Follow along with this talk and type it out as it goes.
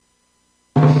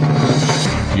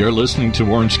You're listening to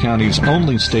Orange County's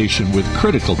only station with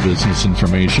critical business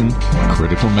information,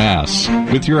 Critical Mass,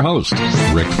 with your host,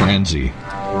 Rick Franzi.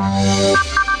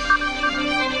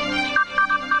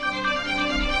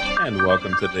 And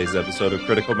welcome to today's episode of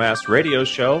Critical Mass Radio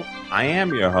Show. I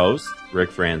am your host,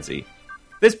 Rick Franzi.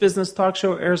 This business talk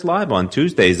show airs live on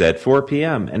Tuesdays at 4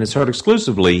 p.m. and is heard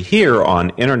exclusively here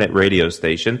on internet radio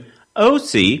station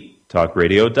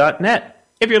octalkradio.net.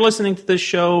 If you're listening to this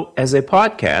show as a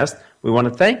podcast, we want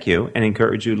to thank you and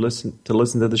encourage you to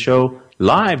listen to the show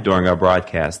live during our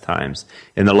broadcast times.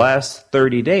 In the last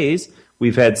 30 days,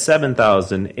 we've had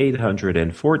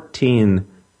 7,814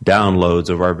 downloads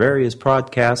of our various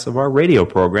podcasts of our radio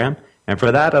program, and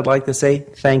for that, I'd like to say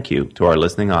thank you to our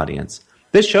listening audience.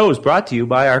 This show is brought to you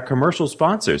by our commercial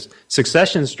sponsors,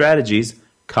 Succession Strategies,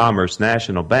 Commerce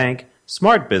National Bank,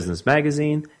 Smart Business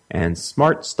Magazine, and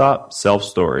Smart Stop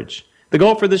Self-Storage. The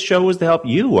goal for this show is to help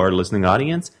you, our listening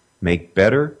audience, make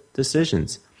better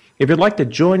decisions. If you'd like to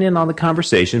join in on the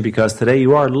conversation because today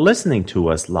you are listening to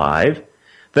us live,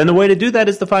 then the way to do that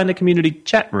is to find the community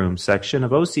chat room section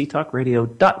of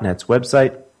octalkradio.net's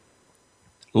website.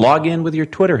 Log in with your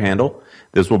Twitter handle.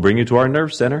 This will bring you to our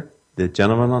Nerve Center. The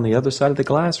gentleman on the other side of the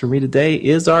glass for me today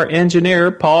is our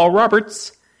engineer, Paul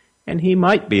Roberts, and he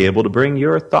might be able to bring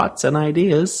your thoughts and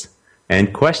ideas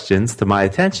and questions to my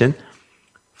attention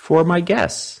for my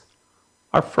guests.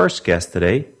 Our first guest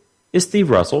today is Steve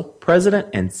Russell, President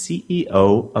and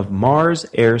CEO of Mars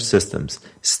Air Systems.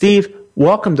 Steve,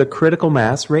 welcome to Critical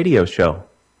Mass Radio Show.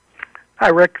 Hi,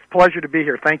 Rick. Pleasure to be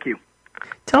here. Thank you.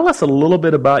 Tell us a little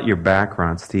bit about your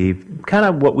background, Steve. Kind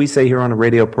of what we say here on the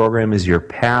radio program is your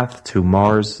path to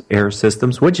Mars Air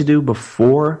Systems. What did you do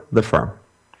before the firm?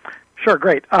 Sure,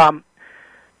 great. I'm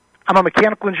a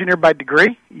mechanical engineer by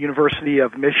degree, University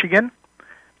of Michigan.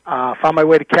 Found my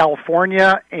way to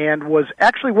California and was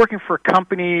actually working for a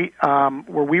company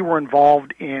where we were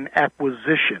involved in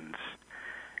acquisitions.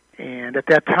 And at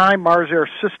that time, Mars Air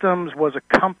Systems was a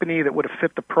company that would have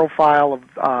fit the profile of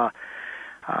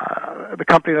the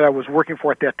company that I was working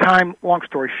for at that time. Long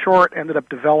story short, ended up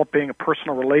developing a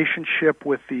personal relationship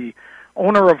with the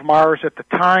owner of Mars at the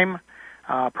time,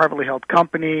 privately held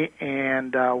company,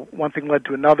 and one thing led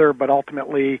to another, but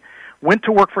ultimately went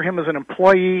to work for him as an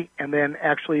employee and then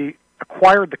actually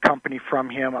acquired the company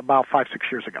from him about 5-6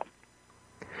 years ago.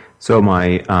 So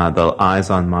the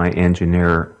eyes on my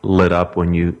engineer lit up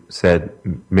when you said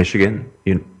Michigan,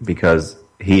 because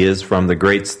he is from the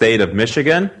great state of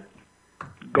Michigan.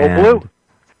 Go Blue.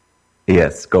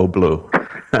 Yes, go Blue.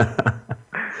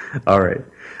 All right.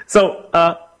 So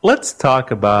let's talk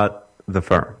about the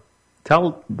firm.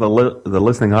 Tell the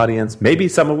listening audience, maybe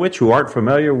some of which who aren't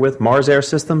familiar with Mars Air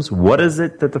Systems, what is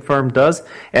it that the firm does?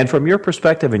 And from your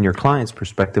perspective and your client's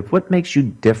perspective, what makes you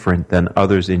different than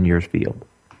others in your field?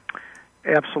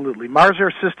 Absolutely. Mars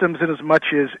Air Systems, in as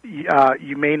much as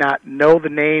you may not know the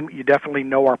name, you definitely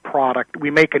know our product.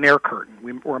 We make an air curtain.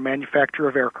 We're a manufacturer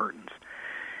of air curtains.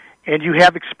 And you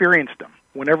have experienced them.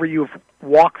 Whenever you've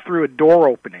walked through a door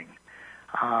opening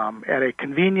at a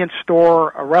convenience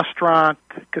store, a restaurant,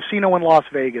 casino in Las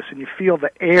Vegas, and you feel the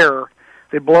air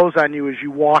that blows on you as you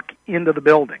walk into the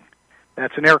building,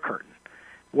 that's an air curtain.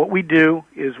 What we do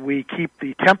is we keep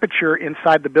the temperature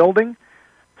inside the building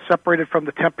separated from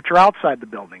the temperature outside the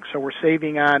building. So we're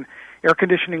saving on air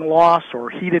conditioning loss or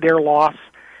heated air loss.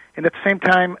 And at the same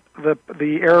time,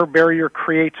 the air barrier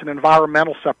creates an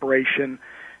environmental separation.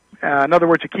 In other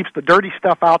words, it keeps the dirty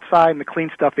stuff outside and the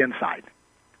clean stuff inside.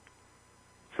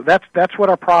 So that's what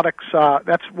our products are.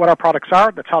 That's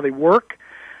how they work.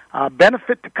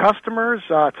 Benefit to customers.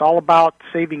 It's all about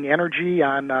saving energy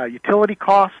on utility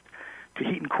costs to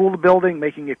heat and cool the building,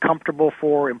 making it comfortable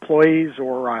for employees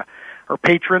or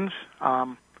patrons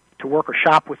to work or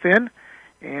shop within.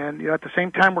 And at the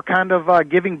same time, we're kind of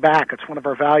giving back. It's one of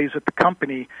our values at the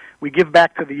company. We give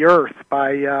back to the earth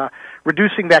by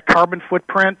reducing that carbon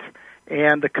footprint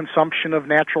and the consumption of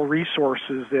natural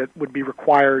resources that would be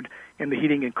required in the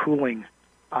heating and cooling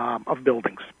of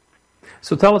buildings.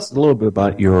 So tell us a little bit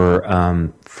about your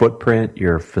footprint,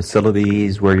 your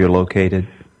facilities, where you're located.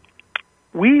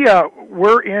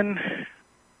 We're in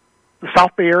the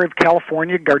South Bay area of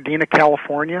California, Gardena,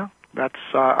 California. That's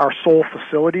our sole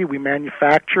facility. We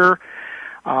manufacture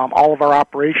all of our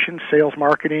operations, sales,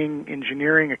 marketing,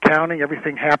 engineering, accounting.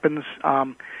 Everything happens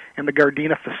in the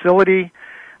Gardena facility.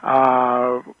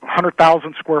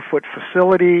 100,000 square foot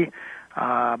facility,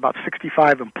 about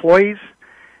 65 employees,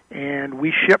 and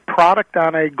we ship product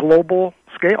on a global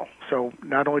scale. So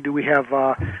not only do we have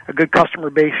a good customer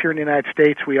base here in the United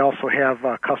States, we also have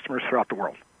customers throughout the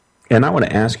world. And I want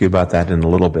to ask you about that in a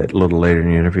little bit. A little later in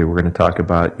the interview, we're going to talk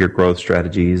about your growth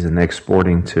strategies and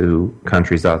exporting to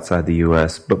countries outside the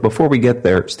U.S. But before we get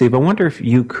there, Steve, I wonder if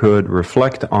you could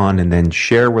reflect on and then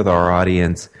share with our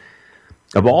audience,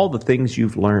 of all the things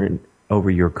you've learned over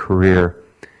your career,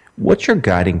 what's your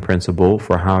guiding principle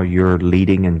for how you're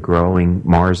leading and growing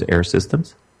Mars Air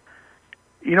Systems?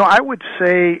 You know, I would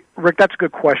say, Rick, that's a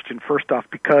good question, first off,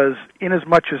 because in as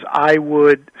much as I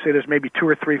would say there's maybe 2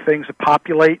 or 3 things that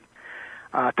populate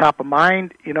top of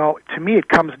mind, you know, to me it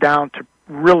comes down to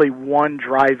really one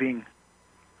driving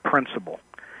principle.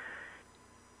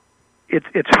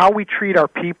 It's how we treat our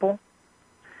people.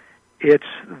 It's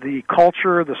the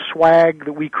culture, the swag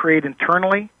that we create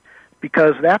internally,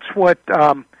 because that's what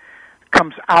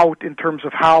comes out in terms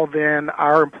of how then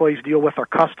our employees deal with our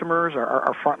customers,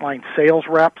 our frontline sales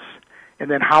reps, and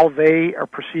then how they are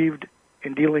perceived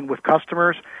in dealing with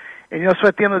customers. And, you know, so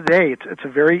at the end of the day, it's a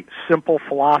very simple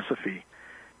philosophy.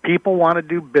 People want to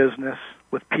do business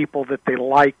with people that they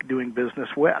like doing business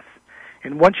with.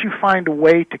 And once you find a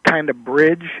way to kind of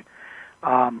bridge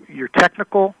your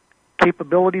technical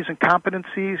capabilities and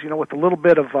competencies, you know, with a little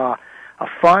bit of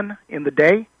fun in the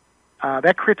day,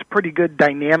 that creates a pretty good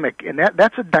dynamic. And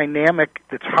that's a dynamic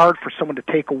that's hard for someone to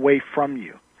take away from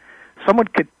you. Someone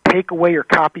could take away or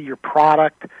copy your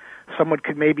product. Someone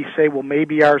could maybe say, well,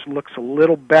 maybe ours looks a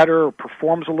little better or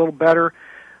performs a little better.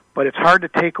 But it's hard to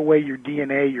take away your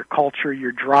DNA, your culture,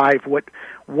 your drive,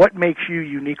 what makes you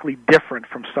uniquely different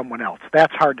from someone else.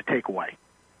 That's hard to take away.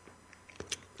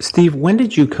 Steve, when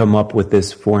did you come up with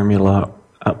this formula?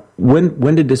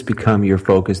 When did this become your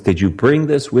focus? Did you bring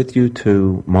this with you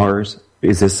to Mars?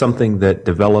 Is this something that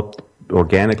developed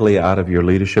organically out of your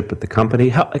leadership at the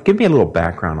company? Give me a little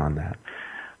background on that.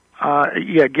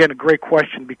 Yeah, again, a great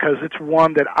question, because it's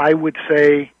one that I would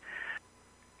say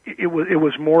it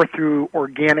was more through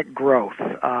organic growth.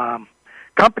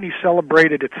 Company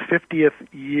celebrated its 50th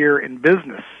year in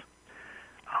business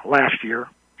last year,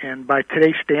 and by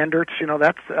today's standards, you know,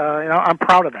 that's I'm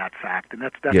proud of that fact, and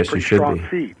that's yes, a pretty strong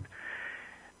feat.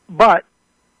 But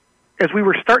as we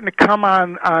were starting to come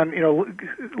on you know,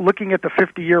 looking at the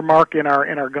 50-year mark in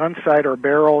our gun sight or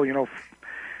barrel, you know,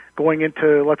 going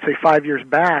into, let's say, 5 years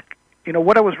back, you know,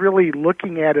 what I was really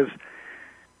looking at is,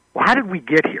 well, how did we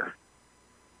get here?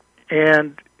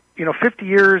 And, you know, 50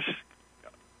 years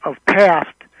of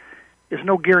past is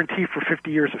no guarantee for 50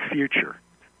 years of future.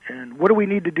 And what do we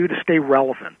need to do to stay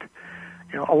relevant?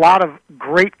 You know, a lot of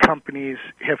great companies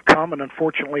have come and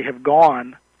unfortunately have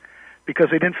gone because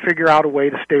they didn't figure out a way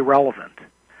to stay relevant.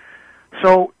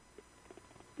 So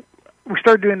we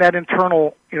started doing that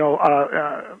internal, you know,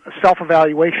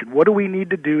 self-evaluation. What do we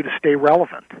need to do to stay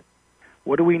relevant?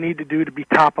 What do we need to do to be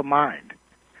top of mind?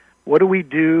 What do we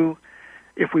do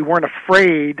if we weren't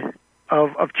afraid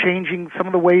of changing some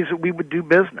of the ways that we would do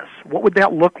business? What would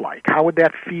that look like? How would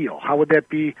that feel? How would that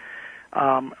be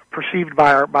perceived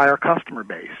by our customer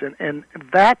base? And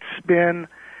that's been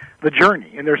the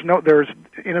journey. And there's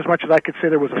in as much as I could say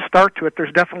there was a start to it,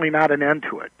 there's definitely not an end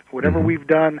to it. Whatever we've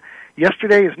done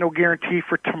yesterday is no guarantee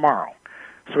for tomorrow.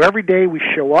 So every day we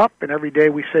show up, and every day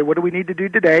we say, what do we need to do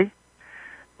today?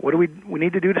 What do we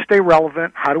need to do to stay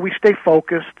relevant? How do we stay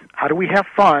focused? How do we have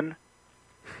fun?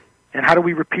 And how do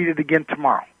we repeat it again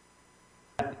tomorrow?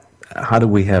 How do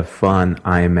we have fun,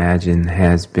 I imagine,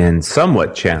 has been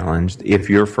somewhat challenged if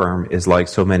your firm is like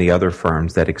so many other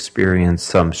firms that experience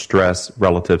some stress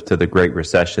relative to the Great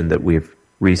Recession that we've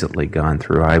recently gone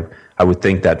through. I would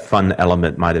think that fun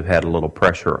element might have had a little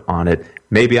pressure on it.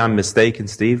 Maybe I'm mistaken,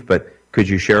 Steve, but could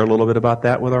you share a little bit about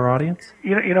that with our audience?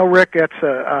 You know, Rick,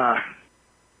 that's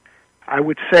I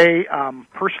would say,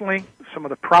 personally, some of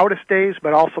the proudest days,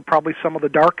 but also probably some of the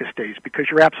darkest days, because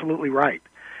you're absolutely right.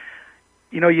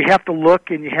 You know, you have to look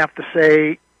and you have to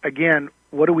say, again,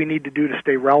 what do we need to do to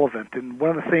stay relevant? And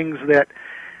one of the things that,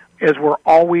 as we're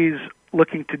always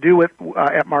looking to do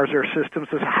at Mars Air Systems,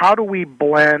 is how do we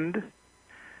blend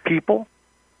people,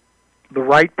 the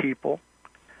right people,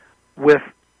 with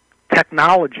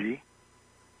technology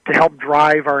to help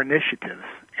drive our initiatives.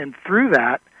 And through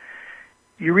that,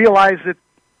 you realize that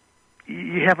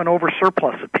you have an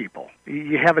oversurplus of people.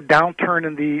 You have a downturn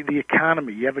in the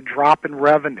economy. You have a drop in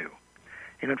revenue.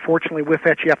 And unfortunately, with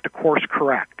that, you have to course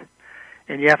correct.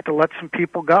 And you have to let some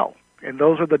people go. And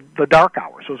those are the dark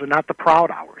hours. Those are not the proud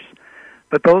hours.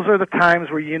 But those are the times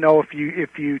where, you know, if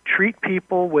you treat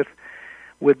people with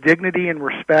dignity and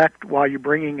respect while you're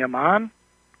bringing them on,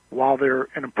 while they're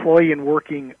an employee and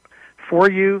working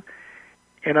for you,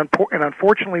 and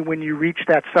unfortunately, when you reach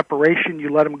that separation, you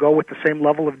let them go with the same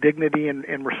level of dignity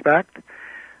and respect,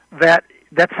 that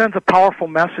sends a powerful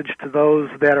message to those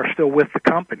that are still with the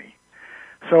company.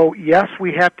 So yes,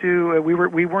 we had to. We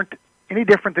weren't any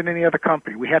different than any other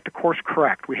company. We had to course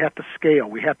correct. We had to scale.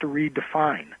 We had to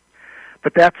redefine.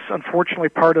 But that's unfortunately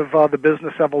part of the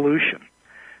business evolution.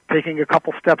 Taking a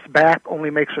couple steps back only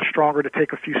makes us stronger to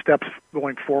take a few steps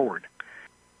going forward.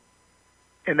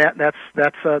 And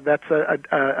that's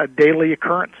a daily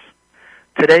occurrence.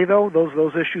 Today, though,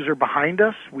 those issues are behind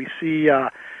us. We see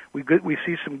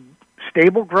some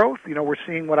stable growth. We're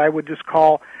seeing what I would just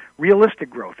call realistic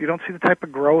growth. You don't see the type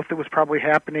of growth that was probably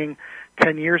happening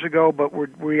 10 years ago, but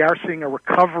we are seeing a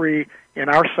recovery in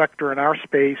our sector, in our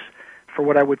space, for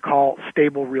what I would call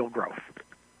stable, real growth.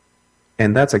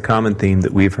 And that's a common theme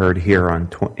that we've heard here in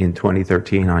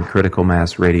 2013 on Critical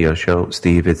Mass Radio Show,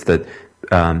 Steve. It's that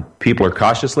people are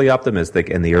cautiously optimistic,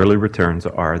 and the early returns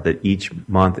are that each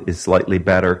month is slightly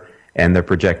better, and they're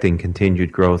projecting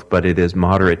continued growth, but it is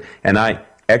moderate. And I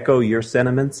echo your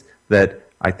sentiments that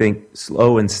I think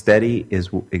slow and steady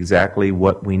is exactly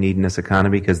what we need in this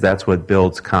economy, because that's what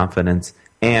builds confidence,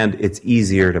 and it's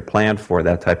easier to plan for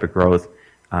that type of growth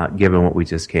given what we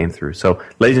just came through. So,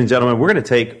 ladies and gentlemen, we're going to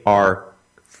take our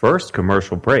first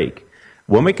commercial break.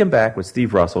 When we come back with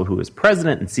Steve Russell, who is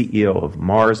president and CEO of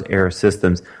Mars Air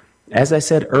Systems, as I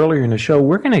said earlier in the show,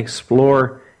 we're going to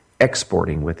explore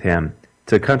exporting with him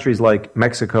to countries like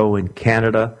Mexico and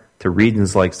Canada, to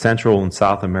regions like Central and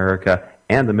South America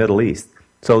and the Middle East.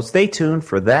 So stay tuned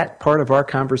for that part of our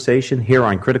conversation here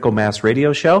on Critical Mass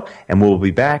Radio Show, and we'll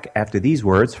be back after these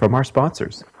words from our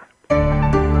sponsors.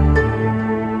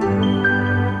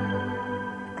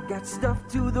 Stuff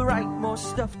to the right, more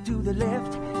stuff to the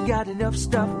left. Got enough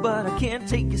stuff, but I can't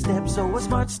take a step. So I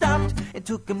smart stopped. It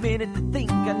took a minute to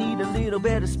think. I need a little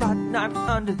better spot, not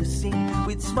under the sink.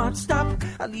 With Smart Stop,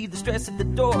 I leave the stress at the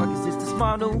door, cause it's the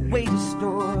smarter way to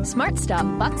store. Smart Stop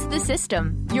bucks the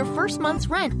system. Your first month's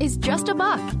rent is just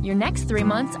 $1. Your next 3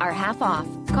 months are half off.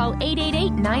 Call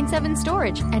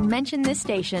 888-97-STORAGE and mention this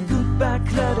station. Goodbye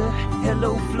clutter,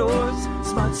 hello floors.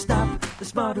 Smart Stop, the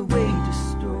smarter way to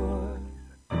store.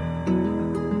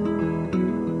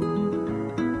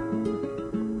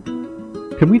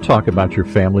 Can we talk about your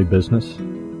family business?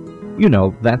 You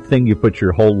know, that thing you put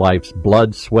your whole life's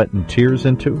blood, sweat, and tears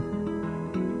into?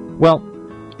 Well,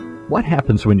 what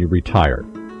happens when you retire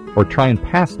or try and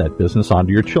pass that business on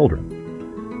to your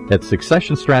children? At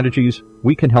Succession Strategies,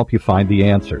 we can help you find the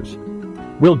answers.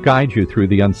 We'll guide you through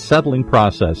the unsettling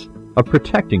process of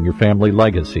protecting your family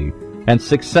legacy and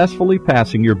successfully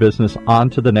passing your business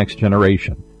on to the next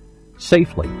generation,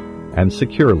 safely and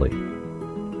securely,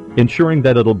 ensuring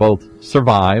that it'll both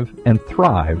survive and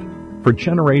thrive for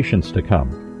generations to come.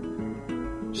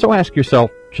 So ask yourself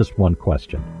just one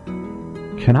question.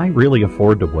 Can I really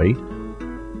afford to wait?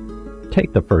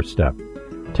 Take the first step.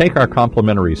 Take our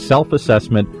complimentary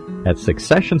self-assessment at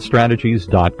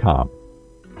successionstrategies.com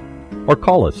or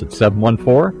call us at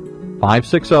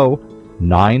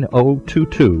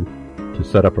 714-560-9022 to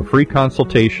set up a free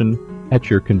consultation at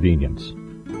your convenience.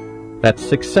 That's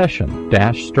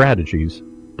succession-strategies.com.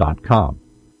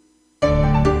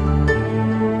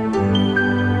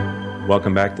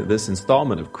 Welcome back to this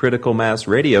installment of Critical Mass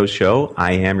Radio Show.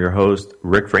 I am your host,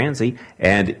 Rick Franzi,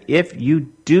 and if you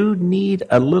do need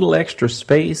a little extra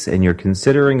space and you're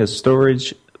considering a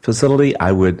storage facility,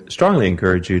 I would strongly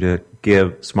encourage you to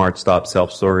give SmartStop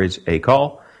Self-Storage a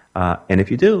call. And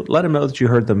if you do, let them know that you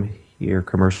heard them here,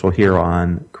 commercial here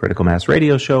on Critical Mass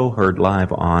Radio Show, heard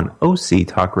live on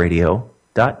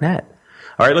octalkradio.net.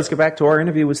 All right, let's get back to our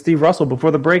interview with Steve Russell.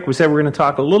 Before the break, we said we're going to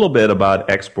talk a little bit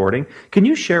about exporting. Can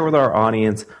you share with our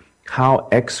audience how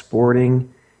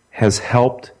exporting has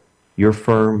helped your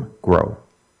firm grow?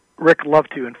 Rick, love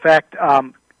to. In fact,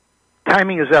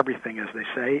 timing is everything, as they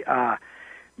say,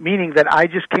 meaning that I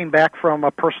just came back from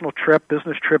a personal trip,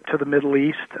 business trip to the Middle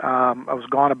East. I was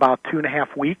gone about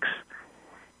 2.5 weeks,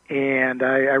 and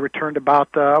I returned about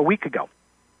a week ago.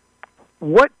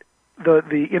 What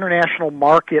the international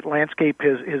market landscape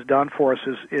has done for us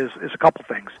is a couple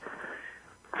things.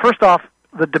 First off,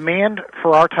 the demand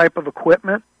for our type of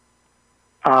equipment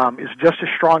is just as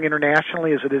strong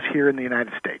internationally as it is here in the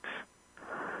United States.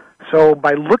 So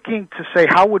by looking to say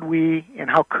how would we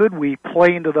and how could we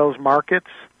play into those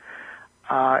markets,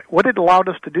 what it allowed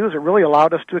us to do is it really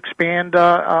allowed us to expand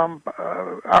our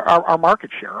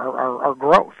market share, our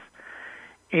growth.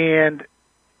 And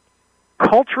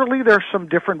culturally, there's some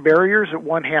different barriers that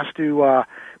one has to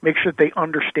make sure that they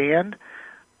understand.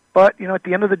 But at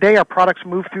the end of the day, our products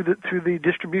move through the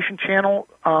distribution channel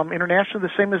internationally the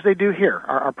same as they do here.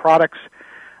 Our products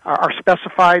are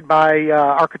specified by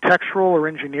architectural or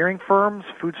engineering firms,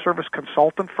 food service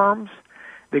consultant firms.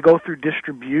 They go through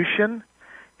distribution,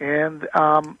 and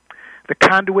the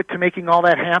conduit to making all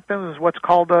that happen is what's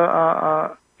called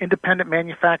a independent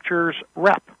manufacturer's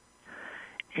rep.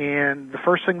 And the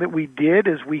first thing that we did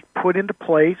is we put into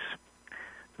place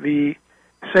the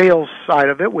sales side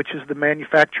of it, which is the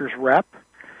manufacturer's rep.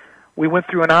 We went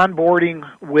through an onboarding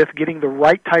with getting the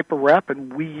right type of rep,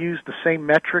 and we used the same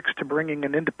metrics to bringing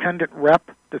an independent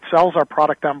rep that sells our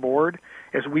product on board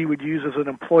as we would use as an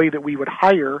employee that we would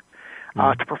hire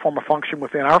to perform a function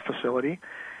within our facility.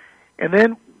 And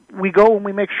then we go and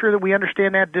we make sure that we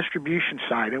understand that distribution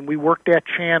side, and we work that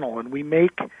channel, and we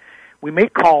make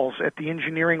calls at the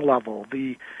engineering level,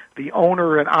 the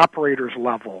owner and operators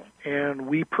level, and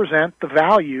we present the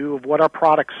value of what our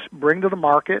products bring to the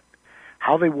market,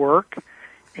 how they work,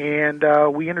 and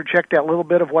we interject that little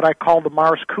bit of what I call the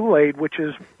Mars Kool-Aid, which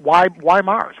is why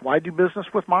Mars? Why do business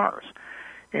with Mars?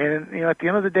 And at the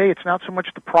end of the day, it's not so much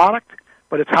the product,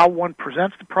 but it's how one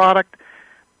presents the product,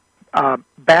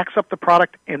 backs up the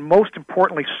product, and most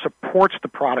importantly, supports the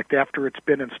product after it's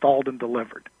been installed and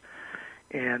delivered.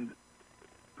 And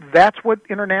that's what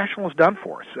international has done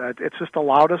for us. It's just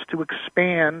allowed us to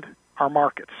expand our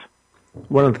markets.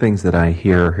 One of the things that I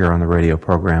hear here on the radio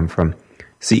program from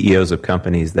CEOs of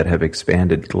companies that have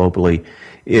expanded globally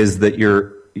is that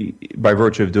by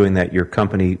virtue of doing that, your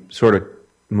company sort of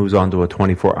moves on to a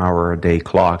 24-hour-a-day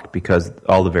clock because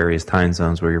all the various time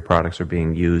zones where your products are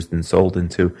being used and sold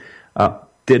into.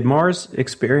 Did Mars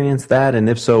experience that? And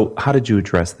if so, how did you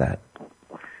address that?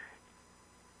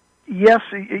 Yes,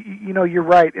 you're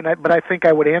right, but I think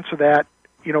I would answer that,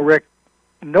 Rick,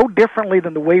 no differently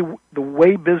than the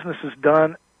way business is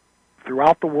done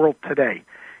throughout the world today.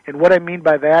 And what I mean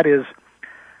by that is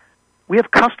we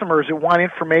have customers that want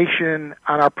information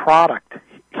on our product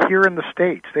here in the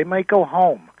States. They might go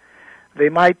home. They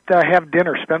might have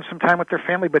dinner, spend some time with their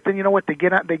family, but then you know what? They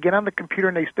get on the computer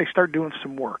and they start doing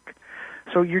some work.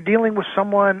 So you're dealing with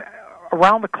someone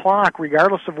around the clock,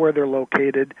 regardless of where they're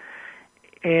located,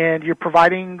 and you're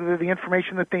providing the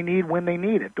information that they need when they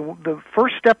need it. The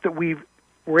first step that we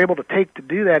were able to take to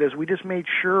do that is we just made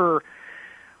sure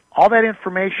all that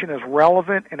information is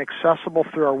relevant and accessible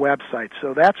through our website.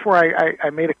 So that's where I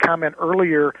made a comment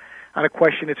earlier on a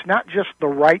question. It's not just the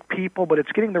right people, but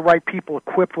it's getting the right people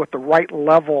equipped with the right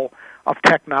level of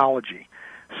technology.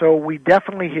 So we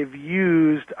definitely have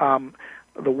used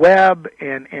the web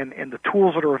and the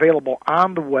tools that are available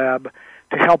on the web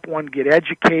to help one get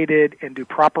educated and do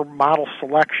proper model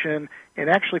selection and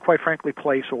actually, quite frankly,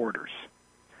 place orders.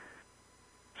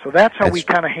 So that's how we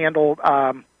kind of handle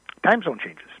time zone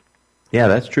changes. Yeah,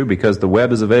 that's true because the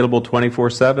web is available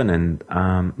 24/7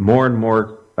 and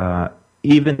more,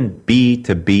 even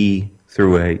B2B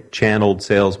through a channeled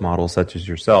sales model such as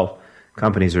yourself,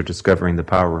 companies are discovering the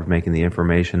power of making the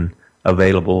information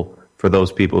available for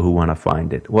those people who want to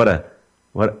find it. What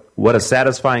a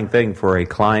satisfying thing for a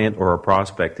client or a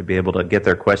prospect to be able to get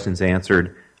their questions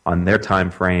answered on their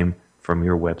time frame from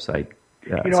your website.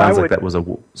 It sounds like that was a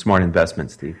smart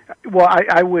investment, Steve. Well,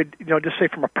 I would just say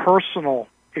from a personal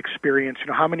experience,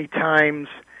 how many times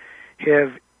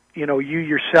have you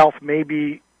yourself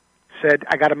maybe said,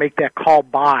 I got to make that call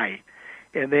by,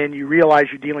 and then you realize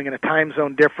you're dealing in a time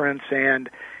zone difference and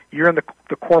you're in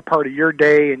the core part of your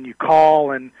day and you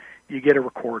call and you get a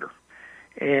recorder.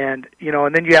 And,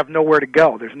 and then you have nowhere to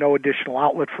go. There's no additional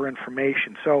outlet for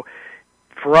information. So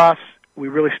for us, we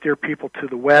really steer people to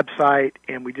the website,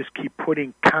 and we just keep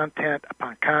putting content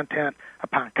upon content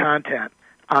upon content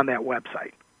on that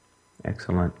website.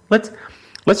 Excellent.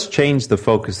 Let's change the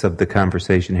focus of the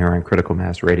conversation here on Critical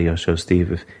Mass Radio Show,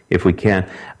 Steve, if we can.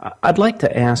 I'd like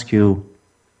to ask you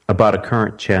about a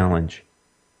current challenge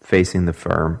facing the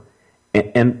firm.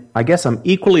 And I guess I'm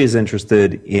equally as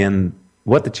interested in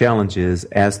what the challenge is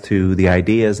as to the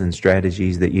ideas and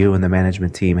strategies that you and the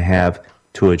management team have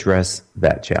to address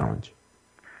that challenge.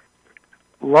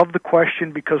 Love the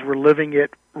question because we're living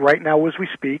it right now as we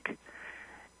speak.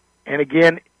 And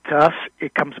again, to us,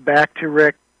 it comes back to,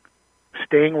 Rick,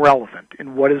 staying relevant.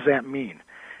 And what does that mean?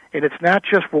 And it's not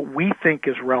just what we think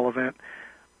is relevant.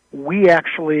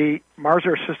 Mars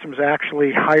Air Systems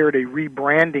actually hired a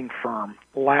rebranding firm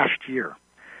last year.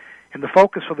 And the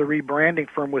focus of the rebranding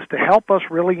firm was to help us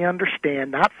really understand,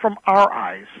 not from our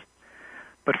eyes,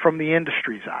 but from the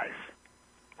industry's eyes,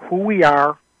 who we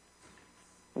are,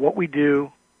 what we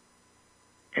do,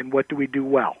 and what do we do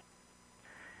well.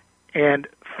 And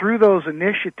through those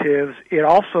initiatives, it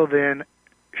also then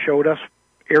showed us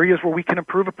areas where we can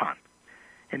improve upon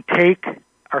and take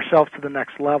ourselves to the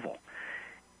next level.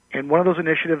 And one of those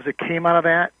initiatives that came out of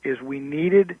that is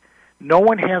no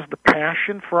one has the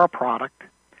passion for our product,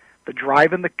 the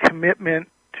drive and the commitment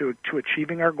to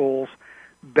achieving our goals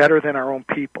better than our own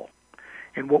people.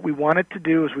 And what we wanted to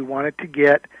do is we wanted to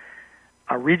get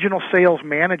a regional sales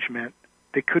management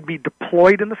that could be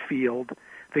deployed in the field,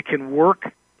 that can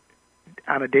work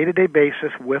on a day-to-day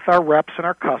basis with our reps and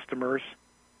our customers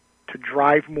to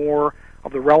drive more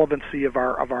of the relevancy of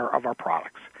our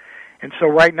products. And so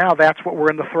right now, that's what we're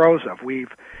in the throes of. We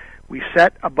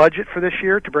set a budget for this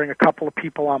year to bring a couple of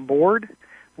people on board.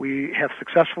 We have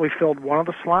successfully filled one of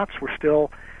the slots. We're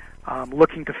still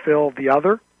looking to fill the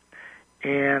other,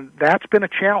 and that's been a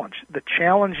challenge. The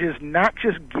challenge is not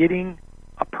just getting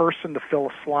a person to fill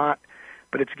a slot,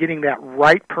 but it's getting that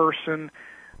right person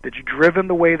that's driven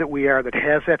the way that we are, that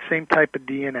has that same type of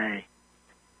DNA,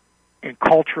 and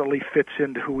culturally fits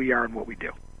into who we are and what we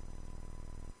do.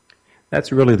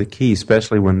 That's really the key,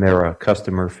 especially when they're a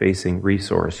customer-facing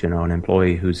resource, an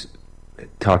employee who's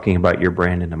talking about your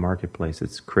brand in the marketplace.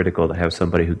 It's critical to have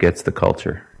somebody who gets the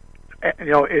culture.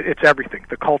 It's everything.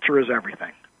 The culture is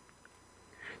everything.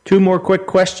 2 more quick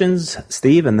questions,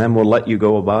 Steve, and then we'll let you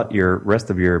go about your rest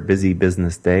of your busy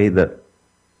business day.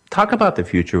 Talk about the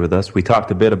future with us. We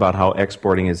talked a bit about how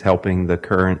exporting is helping the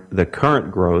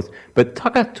current growth, but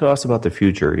talk to us about the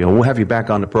future. We'll have you back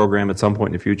on the program at some point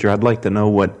in the future. I'd like to know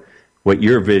what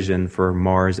your vision for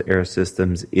Mars Air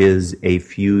Systems is a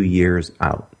few years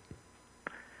out.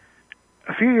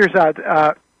 A few years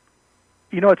out,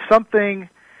 it's something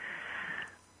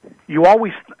you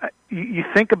always you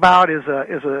think about as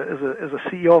a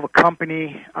CEO of a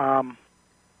company.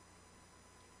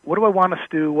 What do I want us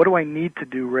to do? What do I need to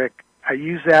do, Rick? I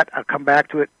use that. I'll come back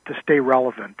to it to stay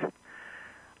relevant.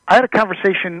 I had a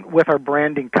conversation with our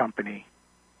branding company,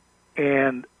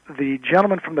 and the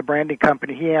gentleman from the branding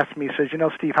company, he asked me, he says,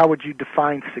 Steve, how would you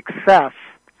define success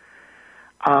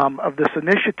of this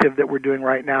initiative that we're doing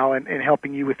right now and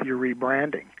helping you with your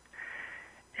rebranding?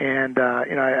 And,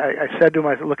 I said to him,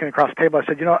 I was looking across the table, I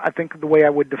said, I think the way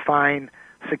I would define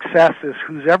success is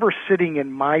who's ever sitting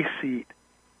in my seat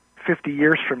 50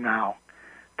 years from now,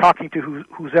 talking to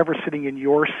who's ever sitting in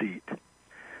your seat.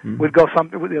 Mm-hmm.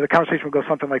 The conversation would go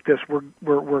something like this.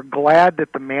 We're glad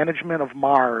that the management of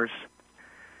Mars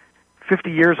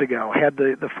 50 years ago had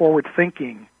the forward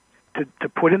thinking to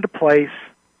put into place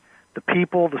the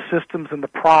people, the systems, and the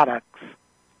products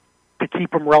to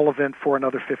keep them relevant for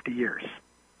another 50 years.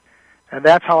 And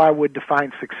that's how I would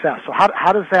define success. So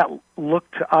how does that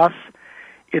look to us?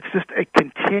 It's just a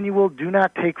continual, do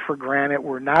not take for granted.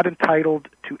 We're not entitled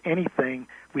to anything.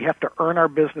 We have to earn our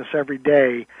business every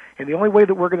day. And the only way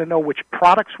that we're going to know which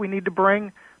products we need to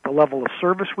bring, the level of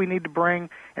service we need to bring,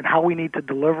 and how we need to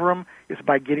deliver them is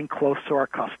by getting close to our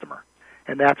customer.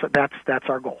 And that's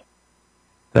our goal.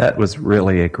 That was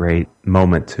really a great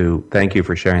moment, too. Thank you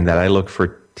for sharing that. I look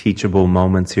for teachable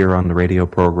moments here on the radio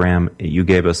program. You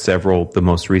gave us several. The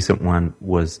most recent one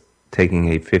was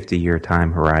taking a 50-year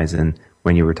time horizon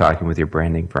when you were talking with your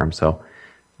branding firm. So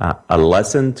a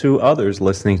lesson to others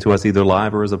listening to us either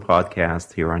live or as a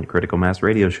podcast here on Critical Mass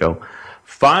Radio Show.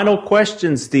 Final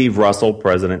question, Steve Russell,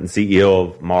 President and CEO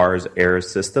of Mars Air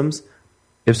Systems.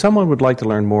 If someone would like to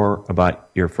learn more about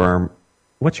your firm,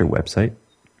 what's your website?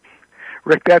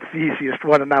 Rick, that's the easiest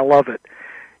one, and I love it.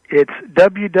 It's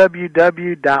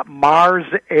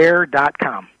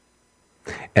www.marsair.com.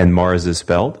 And Mars is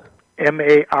spelled?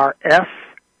 MARSAIR.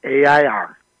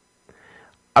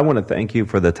 I want to thank you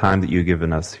for the time that you've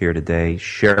given us here today,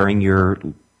 sharing your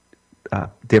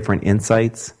different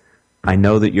insights. I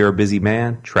know that you're a busy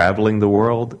man, traveling the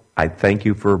world. I thank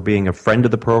you for being a friend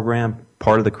of the program,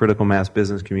 part of the Critical Mass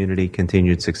business community.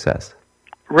 Continued success.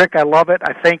 Rick, I love it.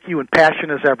 I thank you, and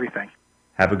passion is everything.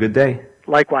 Have a good day.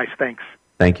 Likewise, thanks.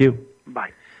 Thank you.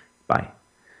 Bye. Bye.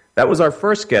 That was our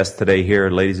first guest today here,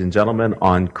 ladies and gentlemen,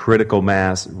 on Critical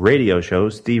Mass Radio Show,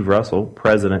 Steve Russell,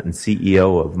 President and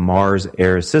CEO of Mars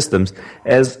Air Systems.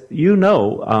 As you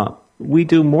know, we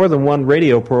do more than one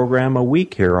radio program a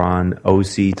week here on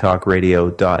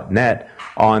octalkradio.net.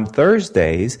 On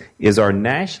Thursdays is our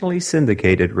nationally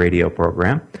syndicated radio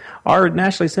program. Our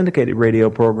nationally syndicated radio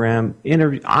program,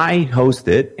 I host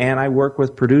it, and I work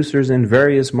with producers in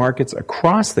various markets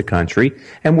across the country,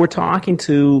 and we're talking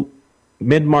to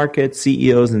mid-market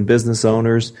CEOs and business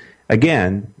owners,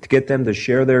 again, to get them to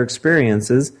share their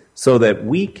experiences so that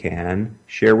we can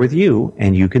share with you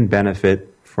and you can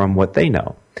benefit from what they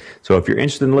know. So if you're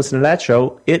interested in listening to that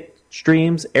show, it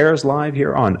airs live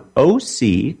here on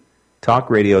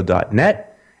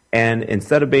octalkradio.net. And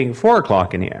instead of being 4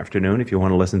 o'clock in the afternoon, if you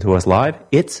want to listen to us live,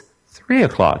 it's 3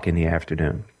 o'clock in the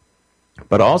afternoon.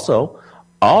 But also,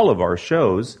 all of our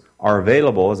shows are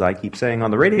available, as I keep saying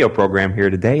on the radio program here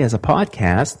today, as a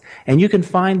podcast, and you can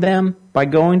find them by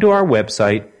going to our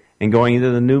website and going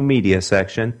into the new media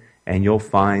section and you'll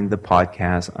find the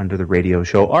podcast under the radio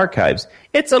show archives.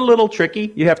 It's a little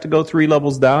tricky. You have to go 3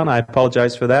 levels down. I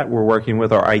apologize for that. We're working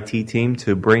with our IT team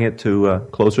to bring it to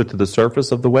closer to the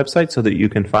surface of the website so that you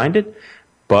can find it,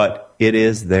 but it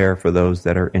is there for those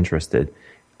that are interested.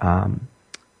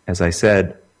 As I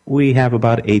said, we have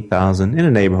about 8,000, in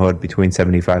a neighborhood between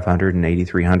 7,500 and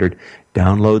 8,300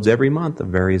 downloads every month of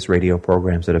various radio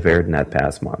programs that have aired in that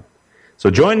past month. So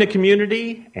join the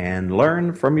community and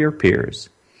learn from your peers.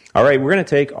 All right, we're going to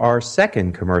take our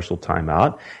second commercial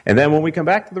timeout, and then when we come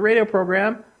back to the radio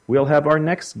program, we'll have our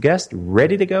next guest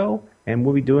ready to go, and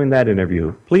we'll be doing that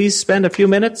interview. Please spend a few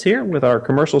minutes here with our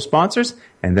commercial sponsors,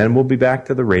 and then we'll be back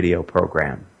to the radio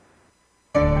program.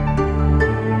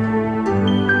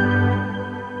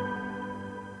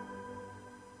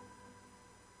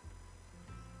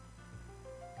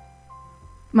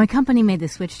 My company made the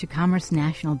switch to Commerce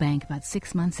National Bank about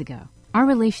 6 months ago. Our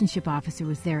relationship officer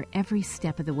was there every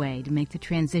step of the way to make the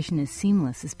transition as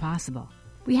seamless as possible.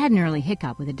 We had an early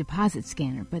hiccup with a deposit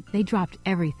scanner, but they dropped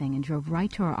everything and drove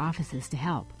right to our offices to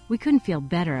help. We couldn't feel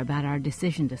better about our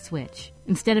decision to switch.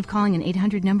 Instead of calling an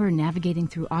 800 number and navigating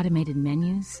through automated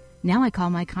menus, now I call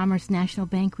my Commerce National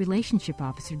Bank relationship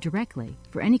officer directly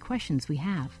for any questions we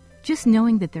have. Just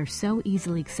knowing that they're so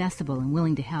easily accessible and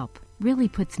willing to help really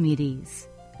puts me at ease.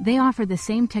 They offer the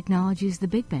same technology as the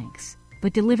big banks,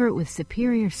 but deliver it with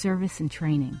superior service and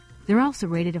training. They're also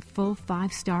rated a full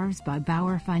 5 stars by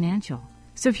Bauer Financial.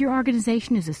 So if your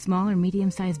organization is a small or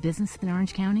medium-sized business in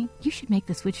Orange County, you should make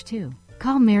the switch too.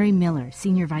 Call Mary Miller,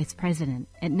 Senior Vice President,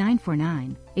 at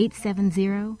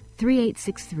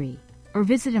 949-870-3863 or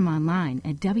visit him online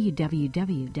at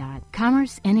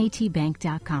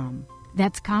www.commercenatbank.com.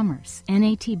 That's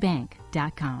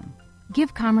commercenatbank.com.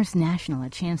 Give Commerce National a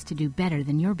chance to do better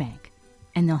than your bank,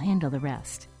 and they'll handle the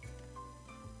rest.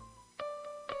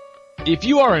 If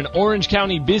you are an Orange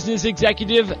County business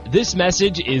executive, this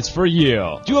message is for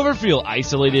you. Do you ever feel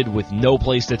isolated with no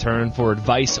place to turn for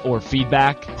advice or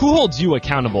feedback? Who holds you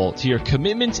accountable to your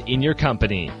commitments in your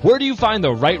company? Where do you find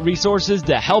the right resources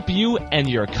to help you and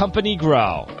your company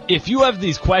grow? If you have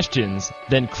these questions,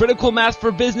 then Critical Mass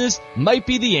for Business might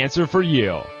be the answer for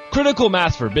you. Critical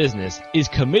Mass for Business is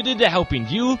committed to helping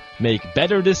you make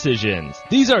better decisions.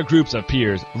 These are groups of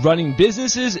peers running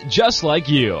businesses just like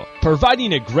you,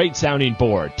 providing a great sounding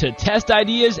board to test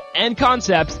ideas and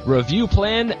concepts, review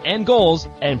plans and goals,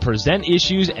 and present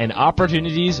issues and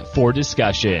opportunities for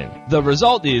discussion. The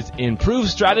result is improved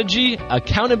strategy,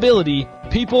 accountability,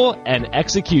 people, and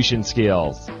execution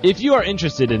skills. If you are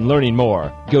interested in learning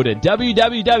more, go to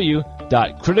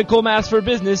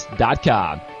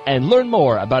www.criticalmassforbusiness.com and learn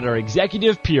more about our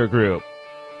executive peer group.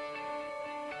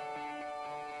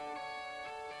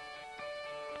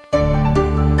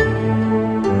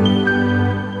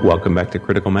 Welcome back to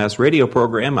Critical Mass Radio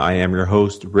Program. I am your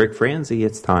host, Rick Franzi.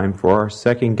 It's time for our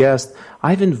second guest.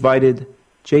 I've invited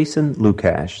Jason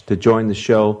Lukash to join the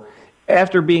show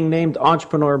after being named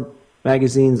Entrepreneur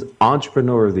Magazine's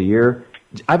Entrepreneur of the Year.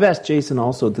 I've asked Jason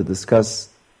also to discuss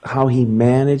how he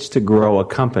managed to grow a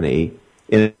company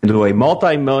into a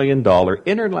multi-million-dollar,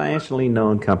 internationally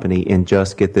known company in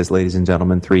just, get this, ladies and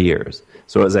gentlemen, 3 years.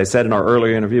 So as I said in our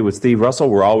earlier interview with Steve Russell,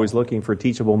 we're always looking for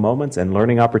teachable moments and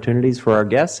learning opportunities for our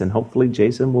guests, and hopefully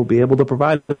Jason will be able to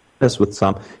provide us with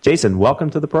some. Jason, welcome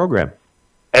to the program.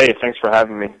 Hey, thanks for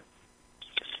having me.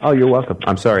 Oh, you're welcome.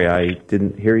 I'm sorry, I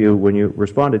didn't hear you when you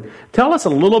responded. Tell us a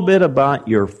little bit about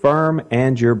your firm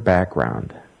and your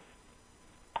background.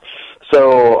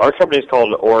 So our company is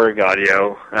called Orig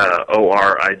Audio,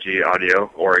 O-R-I-G Audio,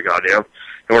 Orig Audio,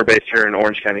 and we're based here in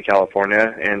Orange County,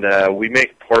 California, and we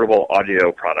make portable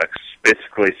audio products,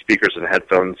 basically speakers and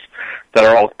headphones that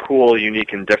are all cool,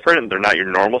 unique, and different. They're not your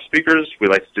normal speakers. We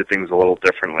like to do things a little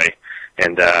differently,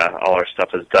 and all our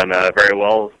stuff has done very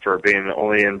well for being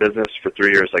only in business for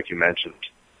 3 years, like you mentioned.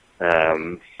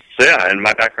 So yeah, and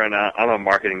my background, I'm a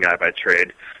marketing guy by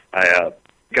trade. I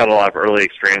got a lot of early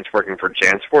experience working for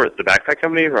JanSport, the backpack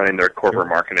company, running their corporate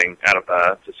marketing out of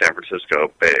the San Francisco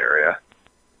Bay Area.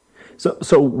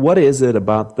 So what is it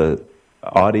about the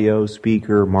audio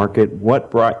speaker market? What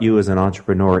brought you as an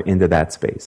entrepreneur into that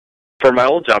space? For my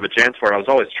old job at JanSport, I was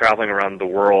always traveling around the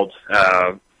world,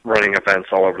 running events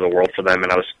all over the world for them,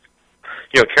 and I was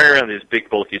carrying around these big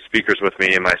bulky speakers with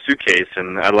me in my suitcase,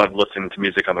 and I loved listening to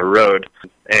music on the road.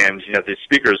 And these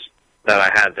speakers that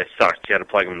I had, they sucked. You had to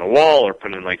plug them in the wall or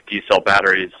put in D-cell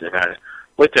batteries, and I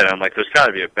looked at it, I'm like, there's got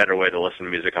to be a better way to listen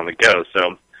to music on the go.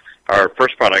 So our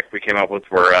first product we came up with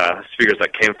were speakers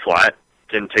that came flat,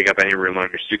 didn't take up any room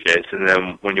on your suitcase, and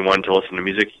then when you wanted to listen to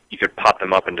music, you could pop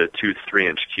them up into 2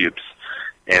 3-inch cubes,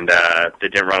 and they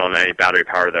didn't run on any battery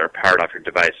power. They were powered off your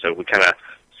device. So we kind of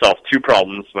solved two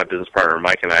problems, my business partner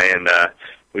Mike and I, and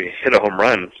we hit a home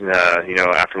run,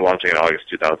 after launching in August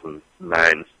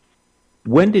 2009.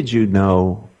 When did you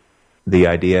know the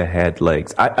idea had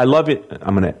legs? I love it.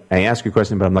 I ask you a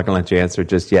question, but I'm not going to let you answer it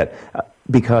just yet,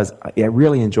 because I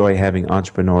really enjoy having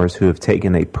entrepreneurs who have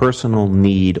taken a personal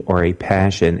need or a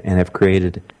passion and have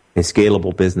created a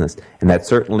scalable business. And that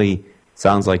certainly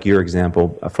sounds like your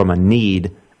example from a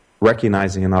need,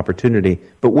 recognizing an opportunity.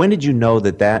 But when did you know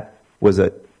that was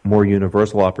a more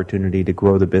universal opportunity to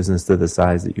grow the business to the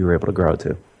size that you were able to grow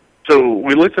to? So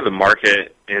we looked at the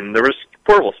market, and there was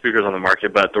portable speakers on the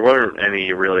market, but there weren't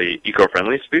any really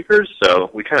eco-friendly speakers, so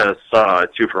we kind of saw a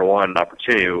two-for-one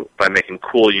opportunity by making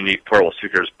cool, unique portable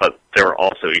speakers, but they were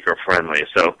also eco-friendly.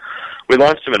 So we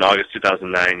launched them in August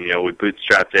 2009. We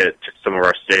bootstrapped it, took some of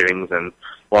our savings, and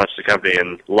launched the company,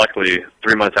 and luckily,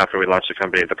 3 months after we launched the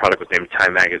company, the product was named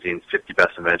Time Magazine's 50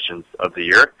 Best Inventions of the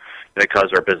Year, and it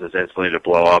caused our business instantly to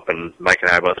blow up, and Mike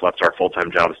and I both left our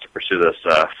full-time jobs to pursue this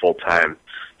full-time.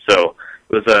 So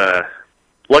it was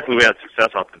luckily we had success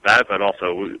off the bat, but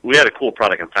also we had a cool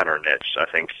product and found our niche. I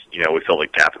think, we filled a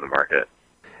gap in the market.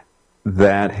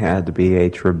 That had to be a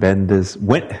tremendous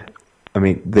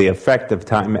the effect of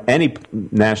Time, any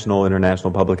national,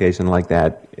 international publication like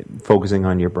that, focusing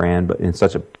on your brand, but in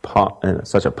such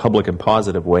a public and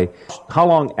positive way. How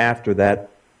long after that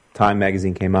Time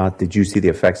Magazine came out did you see the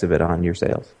effects of it on your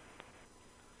sales?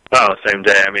 Oh, same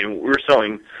day. We were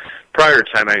selling, prior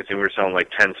to Time Magazine, we were selling like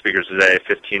 10 speakers a day,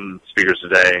 15 speakers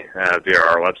a day via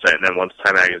our website. And then once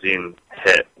Time Magazine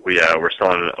hit, we were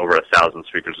selling over 1,000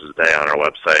 speakers a day on our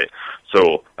website.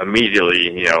 So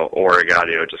immediately, Orig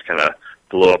Audio just kind of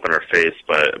blew up in our face,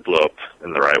 but it blew up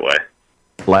in the right way.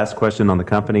 Last question on the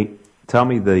company. Tell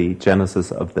me the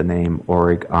genesis of the name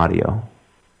Orig Audio.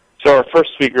 So our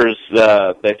first speakers,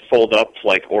 they fold up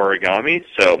like origami.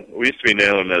 So we used to be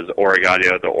known as Orig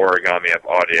Audio, the origami of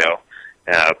audio.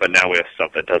 But now we have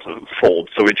stuff that doesn't fold,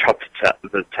 so we dropped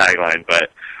the tagline,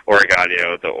 but Orig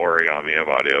Audio, the origami of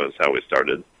audio is how we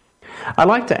started. I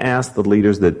like to ask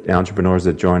the entrepreneurs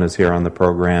that join us here on the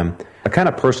program, a kind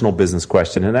of personal business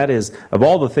question, and that is, of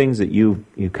all the things that you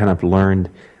kind of learned,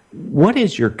 what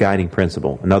is your guiding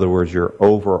principle? In other words, your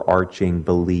overarching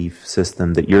belief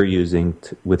system that you're using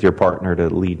with your partner to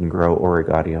lead and grow Orig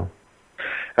Audio?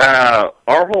 Our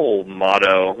whole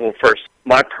motto, well, first,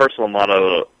 my personal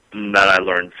motto that I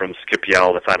learned from Skip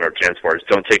Yell, the founder of JanSport, is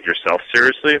don't take yourself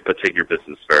seriously, but take your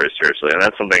business very seriously. And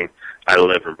that's something I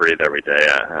live and breathe every day.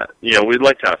 We'd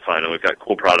like to have fun, and we've got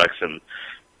cool products and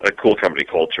a cool company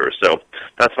culture. So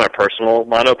that's my personal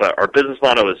motto, but our business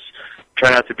motto is try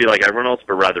not to be like everyone else,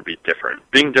 but rather be different.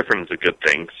 Being different is a good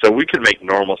thing. So we could make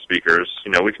normal speakers.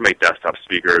 We can make desktop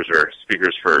speakers or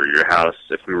speakers for your house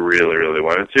if we really, really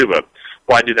wanted to, but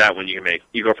why do that when you can make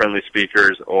eco-friendly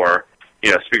speakers or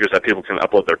speakers that people can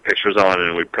upload their pictures on,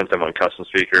 and we print them on custom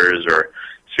speakers, or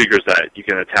speakers that you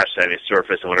can attach to any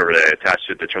surface, and whenever they attach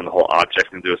to it, they turn the whole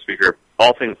object into a speaker.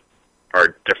 All things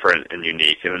are different and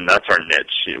unique, and that's our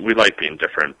niche. We like being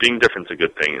different. Being different is a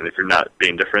good thing, and if you're not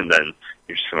being different, then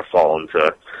you're just going to fall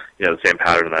into the same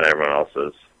pattern that everyone else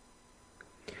is.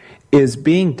 Is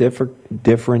being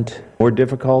different more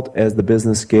difficult as the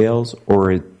business scales,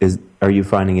 or are you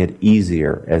finding it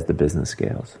easier as the business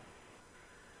scales?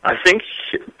 I think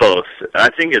both. I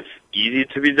think it's easy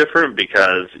to be different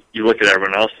because you look at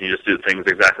everyone else and you just do things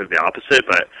exactly the opposite,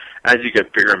 but as you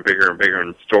get bigger and bigger and bigger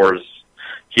and stores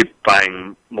keep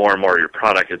buying more and more of your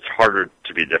product, it's harder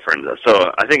to be different.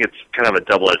 So I think it's kind of a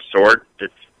double-edged sword.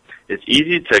 It's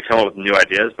easy to come up with new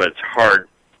ideas, but it's hard,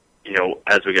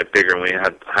 as we get bigger and we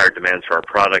have higher demands for our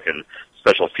product and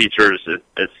special features,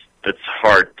 it's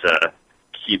hard to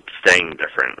keep staying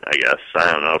different, I guess.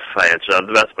 I don't know if I answered that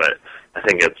the best, but I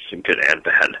think it's good and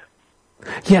bad.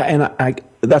 Yeah, and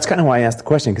that's kind of why I asked the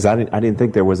question, because I didn't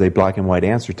think there was a black and white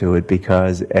answer to it,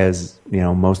 because as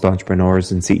most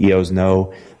entrepreneurs and CEOs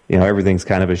know, everything's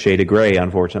kind of a shade of gray,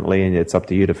 unfortunately, and it's up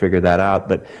to you to figure that out.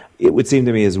 But it would seem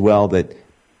to me as well that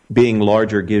being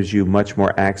larger gives you much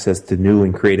more access to new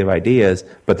and creative ideas,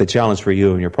 but the challenge for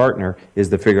you and your partner is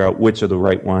to figure out which are the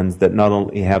right ones that not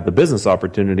only have the business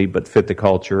opportunity, but fit the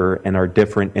culture and are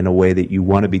different in a way that you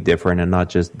want to be different and not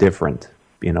just different.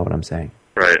 You know what I'm saying?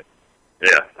 Right.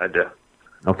 Yeah, I do.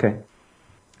 Okay.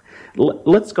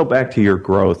 Let's go back to your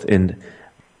growth. And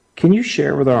can you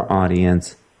share with our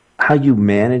audience how you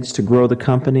managed to grow the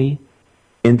company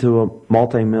into a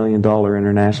multi-million-dollar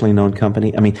internationally known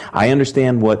company? I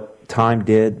understand what Time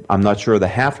did. I'm not sure the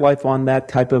half-life on that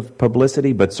type of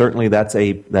publicity, but certainly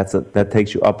that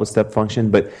takes you up a step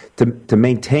function. But to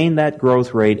maintain that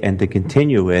growth rate and to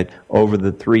continue it over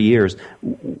the 3 years,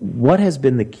 what has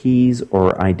been the keys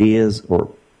or ideas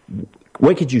or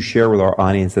what could you share with our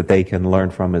audience that they can learn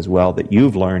from as well, that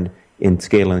you've learned in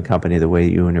scaling the company the way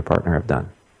you and your partner have done?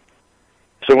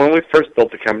 So when we first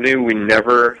built the company,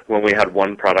 when we had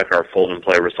one product, our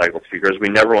fold-and-play recycled speakers, we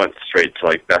never went straight to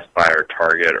like Best Buy or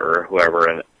Target or whoever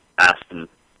and asked them,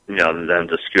 them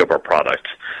to SKU up our product.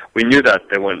 We knew that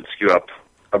they wouldn't SKU up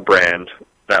a brand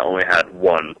that only had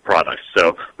one product.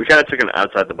 So we kind of took an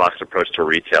outside-the-box approach to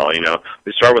retail.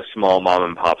 We started with small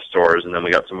mom-and-pop stores, and then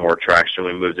we got some more traction.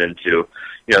 We moved into,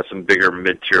 some bigger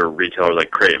mid-tier retailers like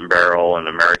Crate & Barrel and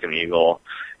American Eagle.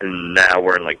 And now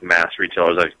we're in like mass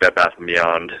retailers like Bed Bath &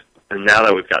 Beyond. And now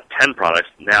that we've got 10 products,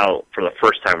 now for the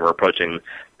first time we're approaching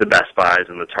the Best Buys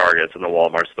and the Targets and the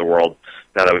Walmarts of the world,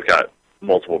 now that we've got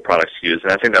multiple product SKUs.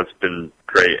 And I think that's been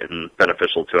great and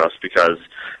beneficial to us because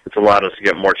it's allowed us to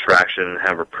get more traction and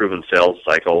have a proven sales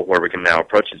cycle where we can now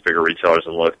approach these bigger retailers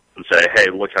and look and say, hey,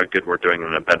 look how good we're doing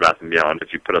in the Bed Bath & Beyond.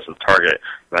 If you put us in Target,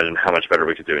 imagine how much better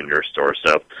we could do in your store.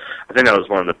 So I think that was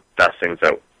one of the best things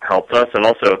that helped us. And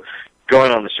also,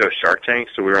 going on the show Shark Tank,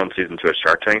 so we were on season 2 of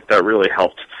Shark Tank, that really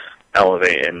helped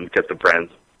elevate and get the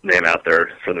brand's name out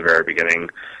there from the very beginning.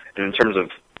 And in terms of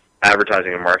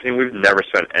advertising and marketing, we've never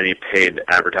spent any paid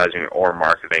advertising or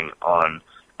marketing on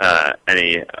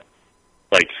any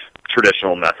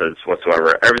traditional methods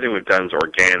whatsoever. Everything we've done is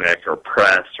organic or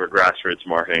press or grassroots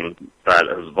marketing that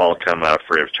has all come out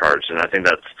free of charge. And I think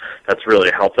that's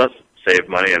really helped us save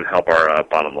money and help our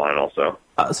bottom line also.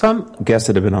 Some guests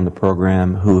that have been on the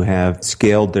program who have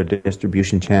scaled their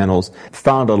distribution channels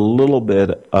found a little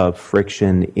bit of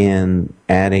friction in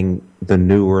adding the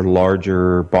newer,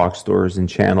 larger box stores and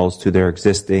channels to their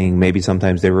existing, maybe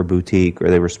sometimes they were boutique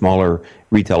or they were smaller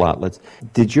retail outlets.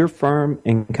 Did your firm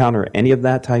encounter any of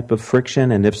that type of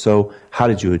friction? And if so, how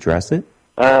did you address it?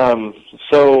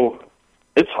 So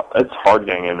it's hard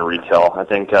getting into retail. I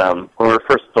think when we were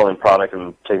first selling product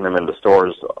and taking them into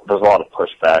stores, there's a lot of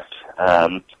pushback.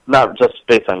 Not just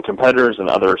based on competitors and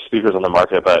other speakers on the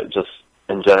market, but just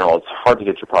in general, it's hard to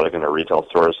get your product into retail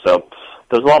stores. So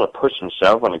there's a lot of push and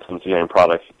shove when it comes to getting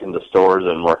product into stores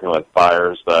and working with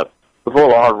buyers. But with a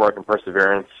little hard work and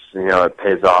perseverance, it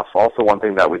pays off. Also, one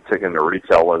thing that we took into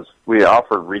retail was we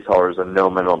offered retailers a no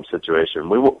minimum situation.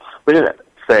 We didn't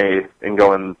say and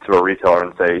go into a retailer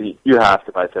and say, you have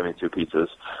to buy 72 pieces.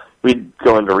 We'd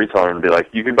go into a retailer and be like,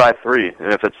 you can buy 3,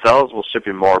 and if it sells, we'll ship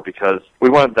you more, because we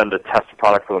wanted them to test the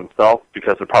product for themselves,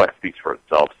 because the product speaks for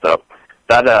itself. So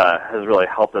that has really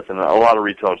helped us, and a lot of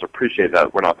retailers appreciate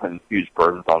that we're not putting huge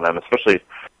burdens on them, especially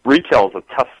retail is a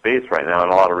tough space right now,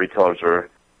 and a lot of retailers are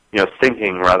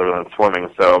sinking rather than swimming.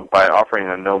 So by offering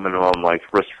a no minimum,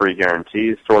 risk-free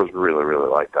guarantee, stores really, really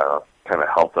like that. Kind of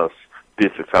helped us be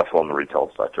successful in the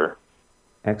retail sector.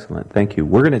 Excellent. Thank you.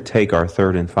 We're going to take our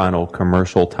third and final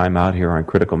commercial timeout here on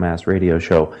Critical Mass Radio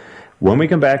Show. When we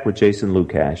come back with Jason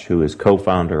Lukash, who is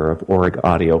co-founder of Auric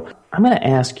Audio, I'm going to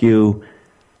ask you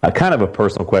a kind of a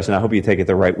personal question. I hope you take it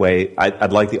the right way.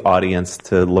 I'd like the audience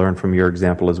to learn from your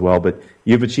example as well, but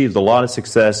you've achieved a lot of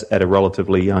success at a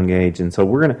relatively young age, and so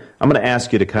I'm going to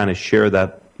ask you to kind of share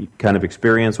that kind of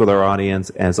experience with our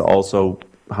audience, as also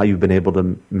how you've been able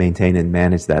to maintain and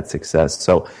manage that success.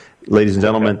 So, ladies and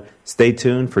gentlemen, stay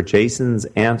tuned for Jason's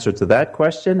answer to that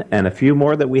question and a few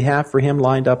more that we have for him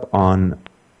lined up on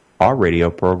our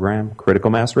radio program, Critical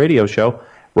Mass Radio Show,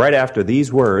 right after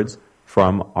these words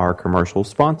from our commercial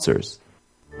sponsors.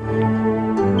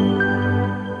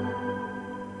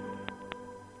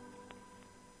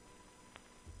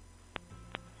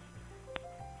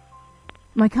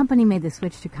 My company made the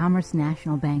switch to Commerce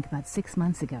National Bank about 6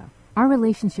 months ago. Our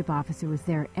relationship officer was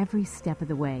there every step of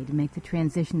the way to make the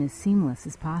transition as seamless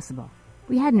as possible.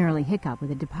 We had an early hiccup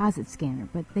with a deposit scanner,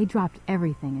 but they dropped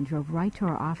everything and drove right to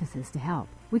our offices to help.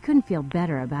 We couldn't feel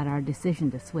better about our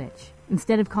decision to switch.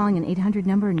 Instead of calling an 800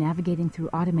 number and navigating through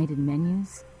automated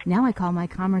menus, now I call my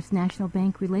Commerce National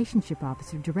Bank relationship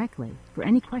officer directly for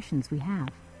any questions we have.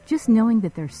 Just knowing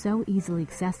that they're so easily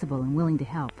accessible and willing to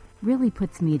help really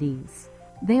puts me at ease.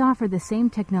 They offer the same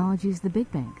technology as the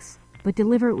big banks, but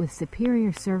deliver it with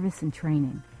superior service and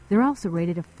training. They're also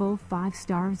rated a full 5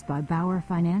 stars by Bauer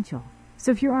Financial.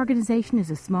 So if your organization is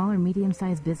a small or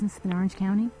medium-sized business in Orange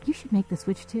County, you should make the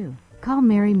switch too. Call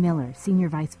Mary Miller, Senior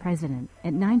Vice President,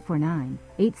 at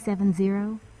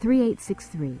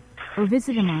 949-870-3863, or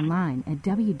visit them online at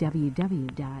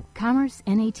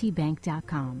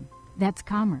www.commercenatbank.com. That's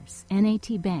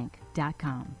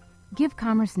commercenatbank.com. Give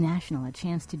Commerce National a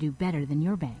chance to do better than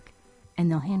your bank, and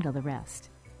they'll handle the rest.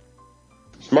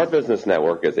 Smart Business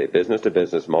Network is a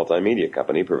business-to-business multimedia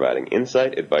company providing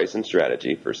insight, advice, and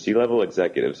strategy for C-level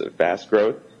executives of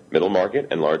fast-growth, middle market,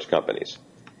 and large companies.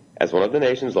 As one of the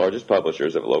nation's largest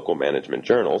publishers of local management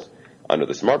journals, Under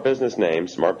the Smart Business name,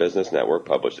 Smart Business Network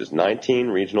publishes 19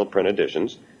 regional print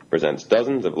editions, presents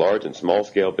dozens of large and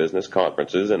small-scale business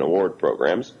conferences and award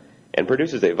programs, and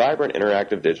produces a vibrant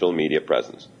interactive digital media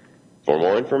presence. For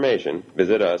more information,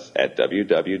 visit us at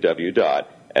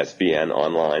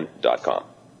www.sbnonline.com.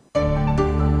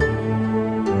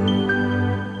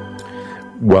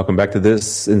 Welcome back to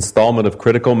this installment of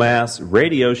Critical Mass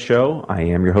Radio Show. I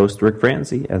am your host, Rick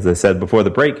Franzi. As I said before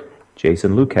the break,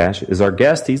 Jason Lukash is our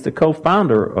guest. He's the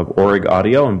co-founder of Orig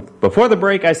Audio. And before the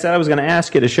break, I said I was going to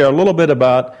ask you to share a little bit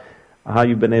about how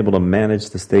you've been able to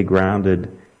manage to stay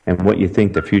grounded and what you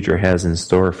think the future has in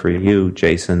store for you,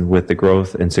 Jason, with the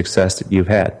growth and success that you've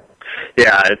had.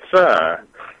 Yeah, it's,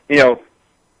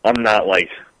 I'm not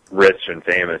like rich and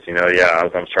famous, I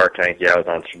was on Shark Tank, I was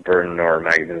on Entrepreneur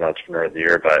Magazine's Entrepreneur of the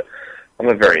Year, but I'm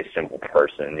a very simple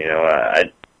person,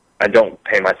 I don't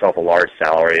pay myself a large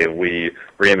salary. We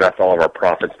reinvest all of our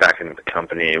profits back into the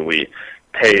company. We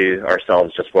pay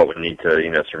ourselves just what we need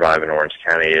to, survive in Orange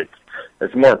County.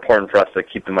 It's more important for us to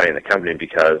keep the money in the company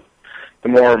because the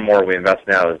more and more we invest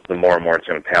now, the more and more it's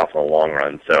going to pay off in the long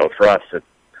run. So for us,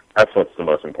 that's what's the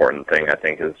most important thing, I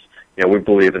think, is we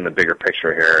believe in the bigger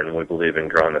picture here, and we believe in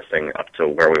growing this thing up to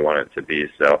where we want it to be.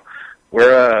 So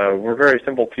we're very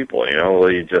simple people,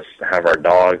 We just have our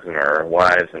dogs and our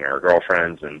wives and our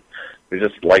girlfriends, and we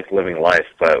just like living life,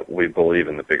 but we believe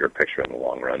in the bigger picture in the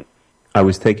long run. I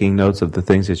was taking notes of the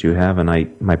things that you have, and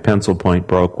my pencil point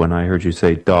broke when I heard you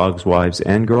say dogs, wives,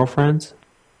 and girlfriends.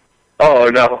 Oh,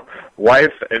 no.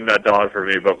 Wife and a dog for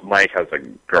me, but Mike has a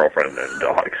girlfriend and a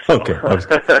dog. So. Okay. I was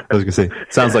going to say,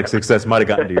 sounds like success might have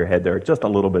gotten to your head there just a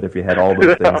little bit if you had all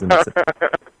those things.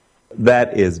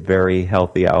 That is very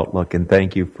healthy outlook, and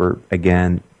thank you for,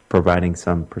 again, providing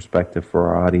some perspective for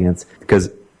our audience, because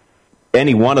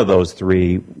any one of those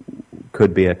three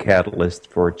could be a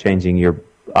catalyst for changing your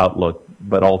outlook,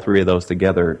 but all three of those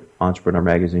together, Entrepreneur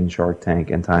Magazine, Shark Tank,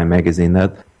 and Time Magazine,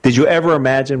 did you ever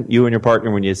imagine, you and your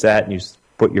partner, when you sat and you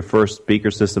put your first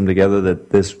speaker system together,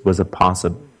 that this was a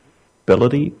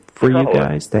possibility for you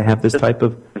guys to have this type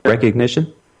of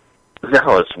recognition?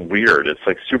 No, it's weird. It's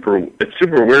super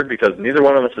weird because neither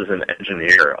one of us is an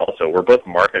engineer. Also, we're both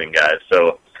marketing guys.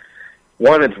 So,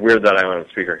 one, it's weird that I own a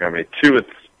speaker company. Two, it's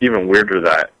even weirder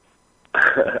that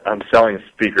I'm selling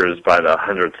speakers by the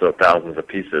hundreds of thousands of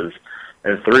pieces.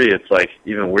 And three, it's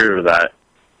even weirder that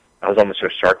I was on the show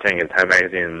Shark Tank and Time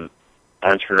Magazine,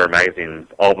 Entrepreneur Magazine,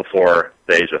 all before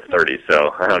the age of 30.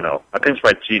 So, I don't know. I pinch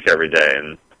my cheek every day,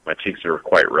 and my cheeks are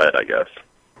quite red, I guess.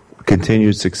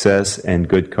 Continued success and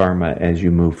good karma as you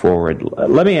move forward.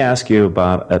 Let me ask you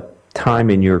about a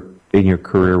time in your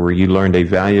career where you learned a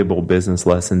valuable business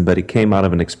lesson, but it came out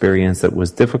of an experience that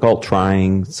was difficult,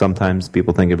 trying. Sometimes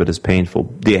people think of it as painful.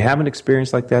 Do you have an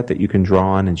experience like that you can draw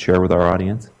on and share with our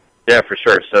audience? Yeah, for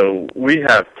sure. So we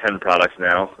have 10 products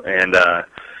now, and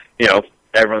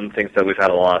everyone thinks that we've had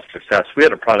a lot of success. We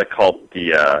had a product called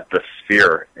the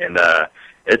Sphere, and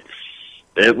it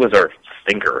was our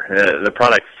stinker. The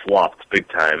product flopped big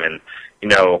time, and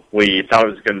we thought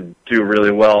it was going to do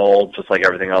really well, just like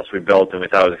everything else we built, and we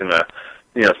thought it was going to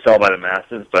sell by the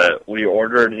masses. But we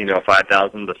ordered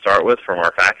 5,000 to start with from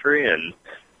our factory, and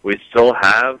we still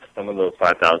have some of those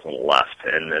 5,000 left,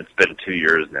 and it's been 2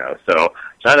 years now. So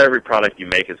not every product you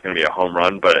make is going to be a home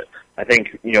run, but I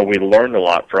think we learned a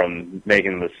lot from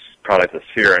making this product, the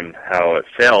Sphere, and how it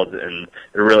failed, and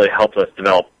it really helped us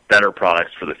develop better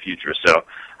products for the future. So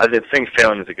I think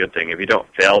failing is a good thing. If you don't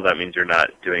fail, that means you're not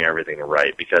doing everything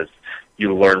right because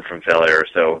you learn from failure.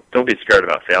 So don't be scared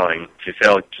about failing. If you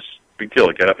fail, just big deal.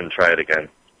 Get up and try it again.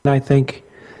 I think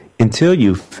until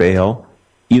you fail,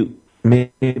 you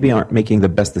maybe aren't making the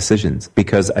best decisions,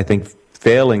 because I think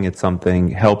failing at something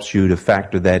helps you to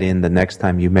factor that in the next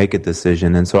time you make a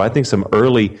decision. And so I think some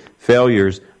early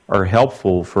failures are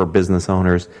helpful for business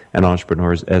owners and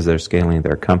entrepreneurs as they're scaling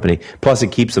their company. Plus,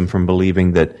 it keeps them from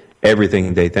believing that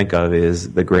everything they think of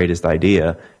is the greatest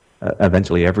idea.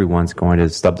 Eventually, everyone's going to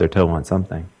stub their toe on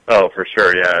something. Oh, for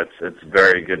sure, yeah. It's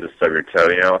very good to stub your toe.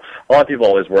 A lot of people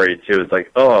always worry, too. It's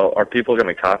are people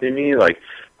going to copy me?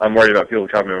 I'm worried about people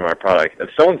copying my product.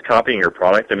 If someone's copying your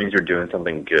product, that means you're doing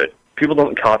something good. People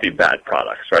don't copy bad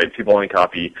products, right? People only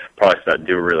copy products that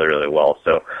do really, really well.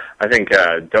 So I think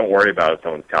don't worry about if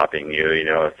someone's copying you.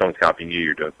 If someone's copying you,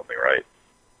 you're doing something right.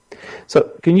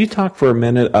 So can you talk for a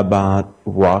minute about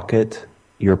Rocket,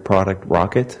 your product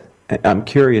Rocket? I'm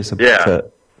curious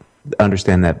to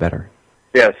understand that better.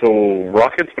 Yeah, so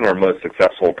Rocket's been our most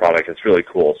successful product. It's really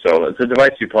cool. So it's a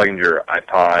device you plug into your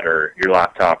iPod or your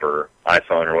laptop or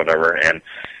iPhone or whatever, and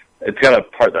it's got a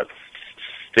part that's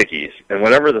sticky. And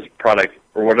whenever this product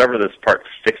or whatever this part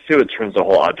sticks to, it turns the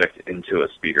whole object into a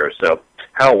speaker. So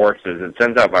how it works is it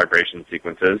sends out vibration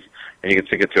sequences, and you can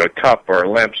stick it to a cup or a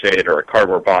lampshade or a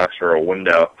cardboard box or a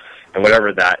window, and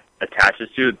whatever that attaches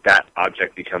to, that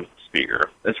object becomes the speaker.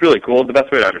 It's really cool. The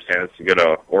best way to understand it is to go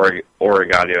to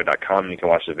origaudio.com and you can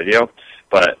watch the video,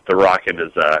 but the Rocket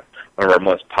is one of our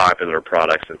most popular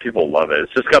products, and people love it.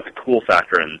 It's just got the cool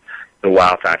factor and the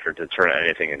wow factor to turn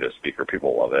anything into a speaker.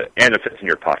 People love it, and it fits in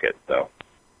your pocket, though.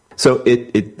 So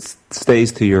it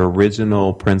stays to your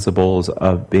original principles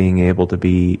of being able to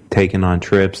be taken on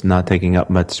trips, not taking up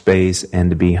much space,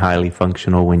 and to be highly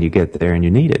functional when you get there and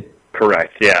you need it.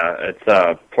 Correct, yeah.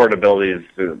 It's portability is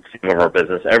the theme of our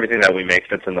business. Everything that we make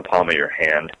fits in the palm of your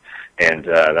hand, and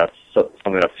that's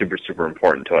something that's super, super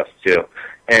important to us, too.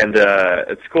 And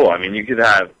it's cool. I mean, you could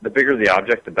have, the bigger the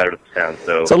object, the better the sound.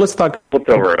 So let's talk. Flipped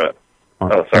over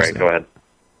sorry, go ahead.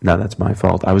 No, that's my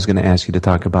fault. I was going to ask you to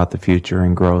talk about the future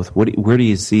and growth. Where do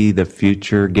you see the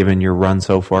future, given your run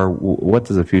so far? What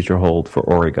does the future hold for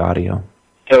Orig Audio?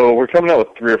 So we're coming out with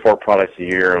 3 or 4 products a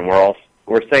year, and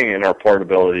we're staying in our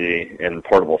portability and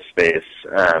portable space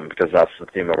because that's the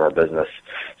theme of our business.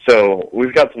 So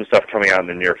we've got some stuff coming out in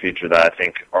the near future that I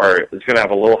think is going to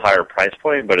have a little higher price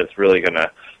point, but it's really going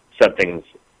to set things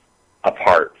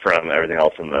apart from everything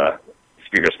else in the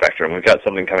speaker spectrum. We've got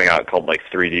something coming out called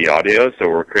 3D audio, so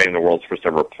we're creating the world's first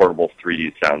ever portable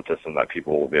 3D sound system that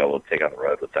people will be able to take on the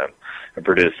road with them and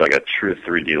produce a true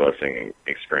 3D listening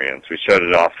experience. We showed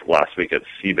it off last week at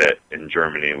CeBIT in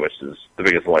Germany, which is the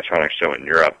biggest electronics show in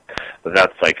Europe. But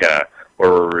that's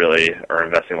where we really are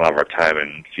investing a lot of our time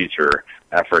and future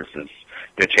efforts is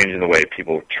changing the way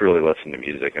people truly listen to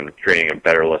music and creating a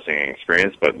better listening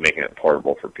experience, but making it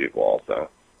portable for people also.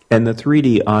 And the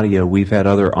 3D audio, we've had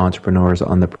other entrepreneurs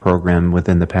on the program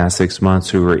within the past 6 months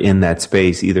who are in that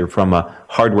space, either from a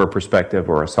hardware perspective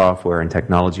or a software and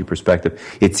technology perspective.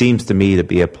 It seems to me to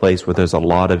be a place where there's a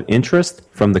lot of interest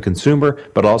from the consumer,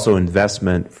 but also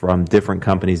investment from different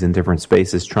companies in different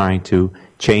spaces trying to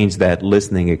change that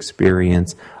listening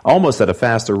experience almost at a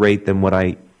faster rate than what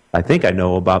I think I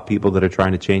know about people that are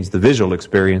trying to change the visual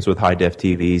experience with high-def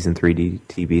TVs and 3D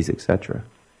TVs, etc.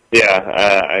 Yeah,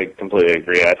 I completely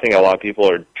agree. I think a lot of people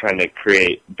are trying to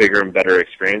create bigger and better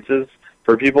experiences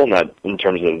for people, not in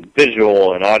terms of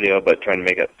visual and audio, but trying to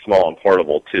make it small and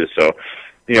portable, too. So,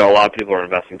 a lot of people are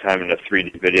investing time into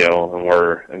 3D video, and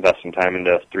we're investing time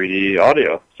into 3D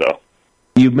audio. So,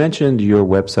 you mentioned your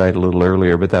website a little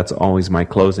earlier, but that's always my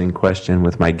closing question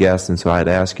with my guests, and so I'd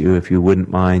ask you if you wouldn't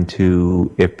mind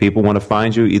if people want to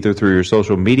find you either through your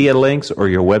social media links or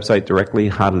your website directly,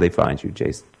 how do they find you,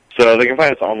 Jason? So they can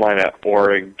find us online at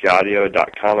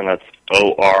origaudio.com, and that's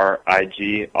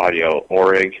O-R-I-G audio,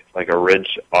 Orig, like a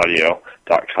ridge,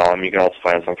 audio.com. You can also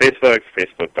find us on Facebook,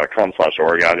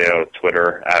 facebook.com/origaudio,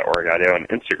 Twitter at origaudio, and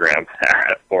Instagram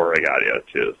at origaudio,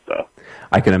 too. So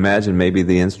I can imagine maybe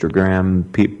the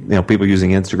Instagram, people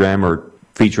using Instagram or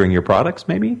featuring your products,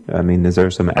 maybe? I mean, is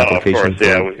there some application? Of course,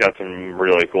 yeah. We've got some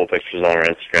really cool pictures on our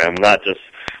Instagram, not just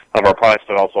of our products,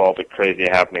 but also all the crazy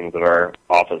happenings at our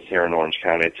office here in Orange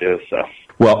County, too. So,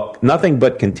 well, nothing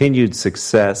but continued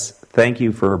success. Thank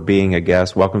you for being a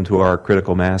guest. Welcome to our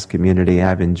Critical Mass community.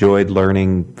 I've enjoyed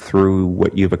learning through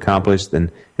what you've accomplished,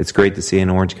 and it's great to see an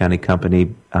Orange County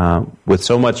company with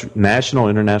so much national,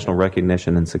 international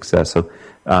recognition and success. So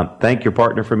thank your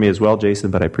partner for me as well,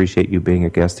 Jason, but I appreciate you being a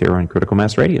guest here on Critical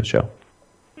Mass Radio Show.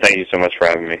 Thank you so much for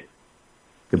having me.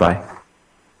 Goodbye.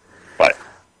 Bye.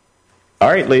 All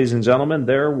right, ladies and gentlemen,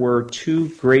 there were 2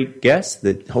 great guests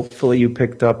that hopefully you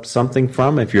picked up something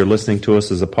from. If you're listening to us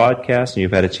as a podcast and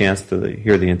you've had a chance to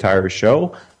hear the entire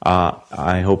show,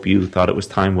 I hope you thought it was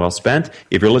time well spent.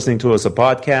 If you're listening to us as a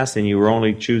podcast and you were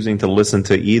only choosing to listen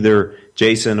to either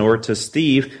Jason or to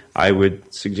Steve, I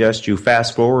would suggest you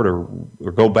fast forward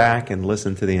or go back and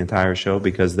listen to the entire show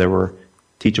because there were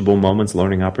teachable moments,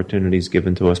 learning opportunities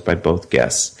given to us by both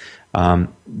guests.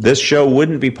 This show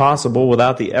wouldn't be possible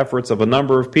without the efforts of a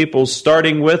number of people,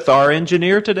 starting with our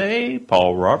engineer today,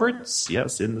 Paul Roberts,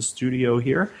 yes, in the studio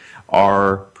here.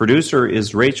 Our producer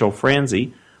is Rachel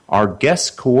Franzi. Our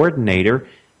guest coordinator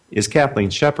is Kathleen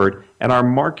Shepard. And our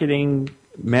marketing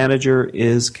manager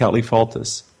is Kelly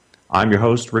Faltis. I'm your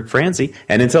host, Rick Franzi.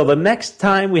 And until the next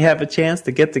time we have a chance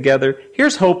to get together,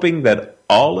 here's hoping that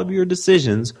all of your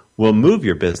decisions will move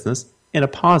your business in a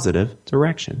positive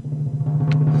direction.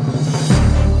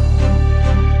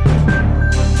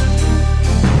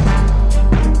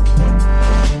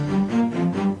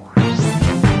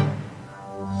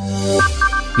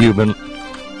 You've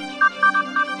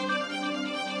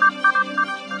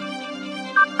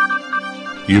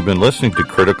been listening to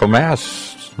Critical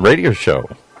Mass Radio Show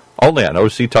only on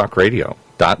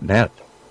OCTalkRadio.net.